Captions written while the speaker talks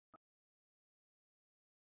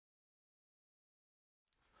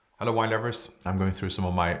Hello wine lovers, I'm going through some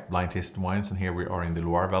of my blind tasted wines and here we are in the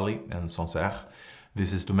Loire Valley and Sancerre.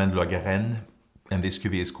 This is Domaine de la Garenne and this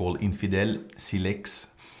cuvée is called Infidèle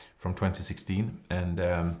Silex from 2016.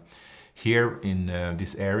 And here in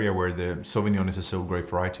this area where the Sauvignon is a sole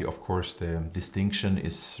grape variety, of course the distinction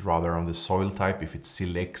is rather on the soil type, if it's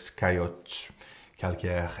Silex, Caillotte,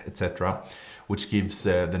 Calcaire, etc., which gives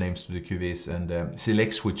the names to the cuvées. And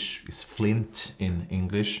Silex, which is flint in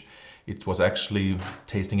English, it was actually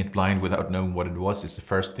tasting it blind without knowing what it was. It's the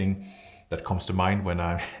first thing that comes to mind when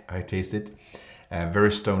I taste it.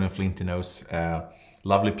 Very stony and flinty nose.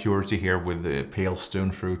 Lovely purity here with the pale stone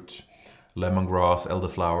fruit, lemongrass,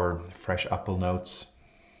 elderflower, fresh apple notes,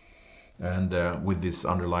 and with this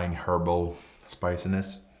underlying herbal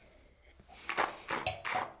spiciness.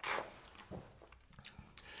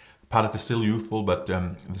 Palate is still youthful, but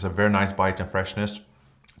there's a very nice bite and freshness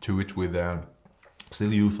to it with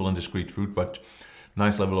still youthful and discreet fruit, but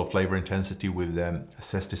nice level of flavor intensity with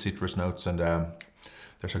zesty citrus notes, and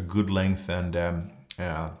there's a good length and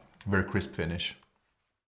very crisp finish.